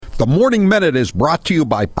The Morning Minute is brought to you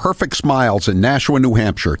by Perfect Smiles in Nashua, New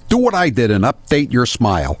Hampshire. Do what I did and update your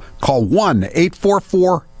smile. Call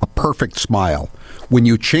 1-844-A-PERFECT-SMILE. When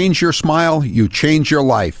you change your smile, you change your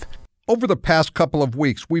life. Over the past couple of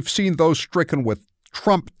weeks, we've seen those stricken with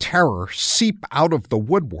Trump terror seep out of the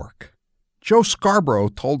woodwork. Joe Scarborough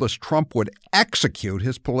told us Trump would execute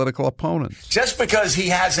his political opponents. Just because he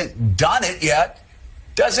hasn't done it yet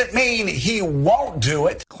doesn't mean he won't do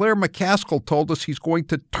it. Claire McCaskill told us he's going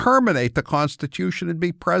to terminate the Constitution and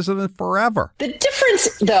be president forever. The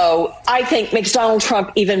difference, though, I think makes Donald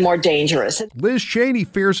Trump even more dangerous. Liz Cheney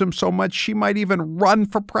fears him so much she might even run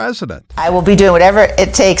for president. I will be doing whatever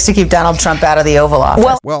it takes to keep Donald Trump out of the Oval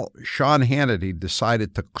Office. Well, Sean Hannity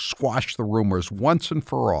decided to squash the rumors once and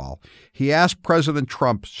for all. He asked President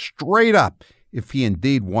Trump straight up if he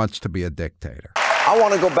indeed wants to be a dictator. I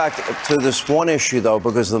want to go back to this one issue, though,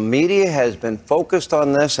 because the media has been focused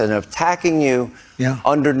on this and attacking you.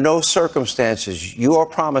 Under no circumstances, you are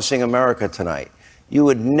promising America tonight you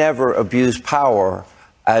would never abuse power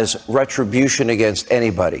as retribution against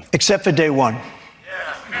anybody. Except for day one.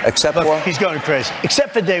 Except Look, what? he's going crazy.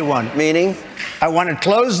 Except for day one. Meaning? I want to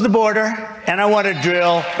close the border, and I want to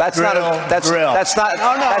drill. That's not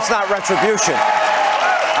retribution.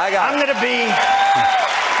 I'm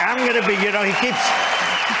going to be, you know, he keeps,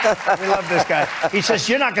 we love this guy. He says,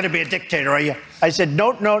 you're not going to be a dictator, are you? I said,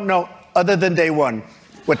 no, other than day one.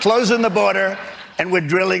 We're closing the border, and we're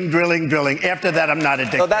drilling. After that, I'm not a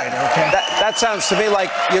dictator, So that sounds to me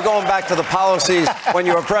like you're going back to the policies when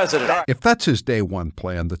you were president. If that's his day one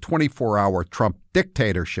plan, the 24-hour Trump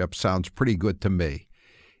dictatorship sounds pretty good to me,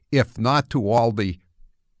 if not to all the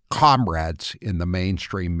comrades in the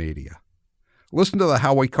mainstream media. Listen to the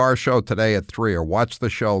Howie Carr Show today at 3 or watch the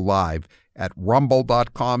show live at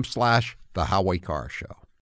rumble.com/The Howie Carr Show.